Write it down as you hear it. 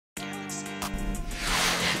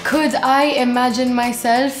Could I imagine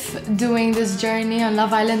myself doing this journey on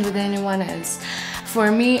Love Island with anyone else?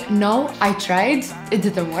 For me, no, I tried, it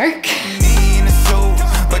didn't work.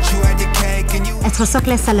 Tħossok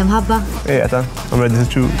li s-sallim ħabba? Yeah, I'm ready to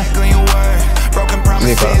choose.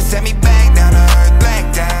 Nicola.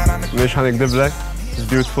 Mish ħanik diblek, it's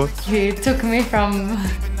beautiful. He took me from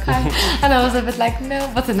and I was a bit like, no,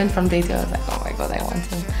 but then from day two I was like, oh my god, I want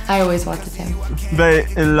him. I always wanted him. Very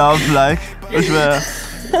in love, like, which were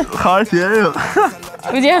hard, yeah.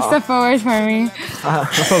 Would you have stepped forward for me?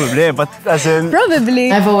 Probably, but as in...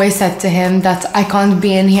 Probably. I've always said to him that I can't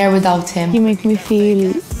be in here without him. You make me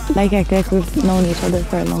feel like we've known each other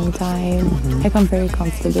for a long time. Like I'm very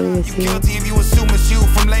comfortable with you.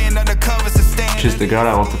 She's the girl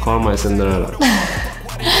I want to call my Cinderella.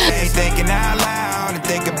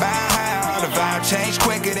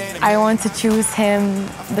 I want to choose him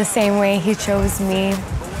the same way he chose me,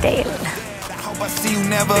 Dale.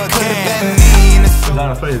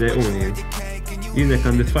 Lara fajn dejquni. Jinek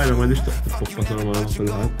għandi tfajna ma nix taqt normal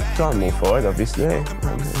kulħadd. Can't move forward, obviously. I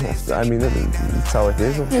mean, it's how it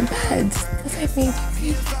is. You're bad. Because I made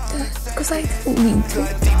you because I didn't mean to. I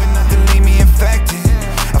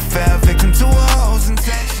fell victim to a hoe's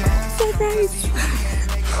intention. Surprise.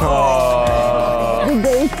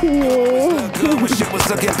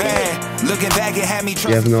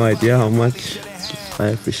 You have no idea how much I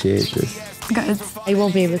appreciate this. Good. I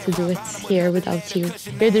won't be able to do it here without you.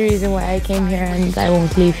 You're the reason why I came here and I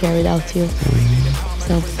won't leave here without you.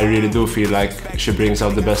 So. I really do feel like she brings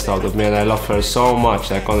out the best out of me and I love her so much.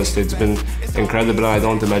 Like honestly, it's been incredible. I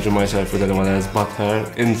don't imagine myself with anyone else but her,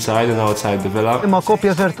 inside and outside the villa. Ma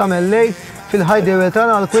koppja ser tagħmel lejl fil-hideaway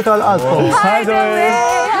tagħna għall-kwita għall-qalbkom. Hideaway!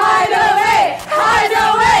 Hideaway!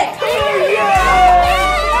 Hideaway!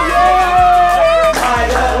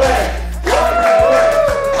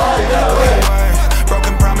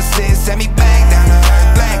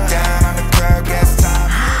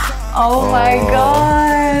 Oh my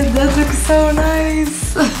god, that looks so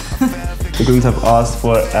nice. You couldn't have asked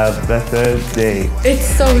for a better day. It's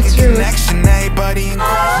so true.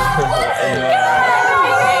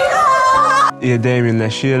 Hija dejjem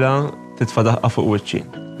innexxiela titfa' daħqa fuq wiċċi.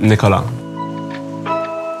 Nicola.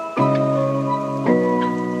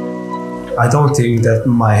 I don't think that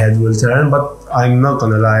my head will turn, but I'm not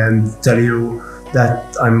gonna lie and tell you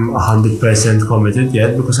that I'm 100% committed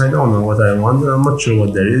yet because I don't know what I want and I'm not sure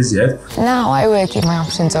what there is yet. Now I will keep my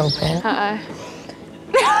options open.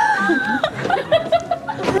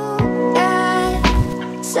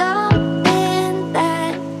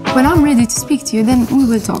 When I'm ready to speak to you, then we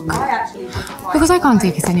will talk. Because I can't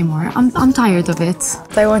take it anymore. I'm tired of it.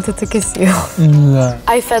 I wanted to kiss you.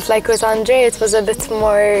 I felt like with Andre it was a bit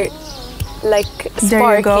more like sparky.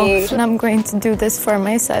 There you go. And I'm going to do this for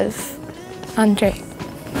myself. Andre.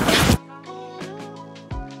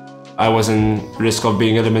 I was in risk of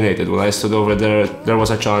being eliminated. When I stood over there, there was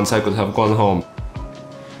a chance I could have gone home.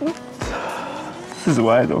 This is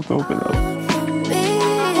why I don't open up.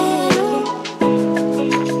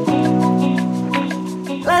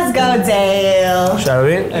 Let's go, Dale. Shall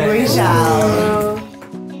we? We shall.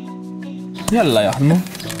 Yalla jaħdmu.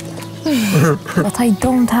 But I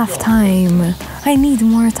don't have time. I need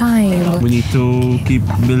more time. We need to keep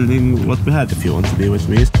building what we had if you want to be with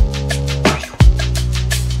me.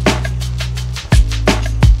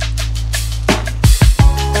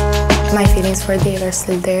 My feelings for Dale are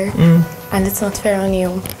still there, and it's not fair on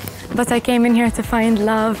you. But I came in here to find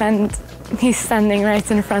love, and he's standing right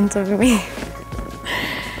in front of me.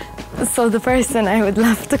 So the person I would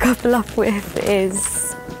love to couple up with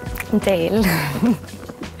is Dale.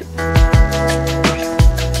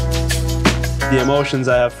 The emotions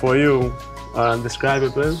I have for you are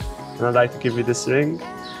indescribable, and I'd like to give you this ring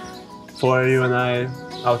for you and I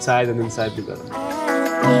outside and inside the villa.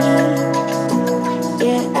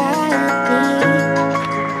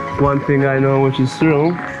 One thing I know which is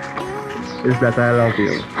true is that I love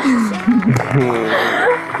you.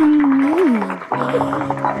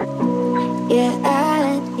 Yeah.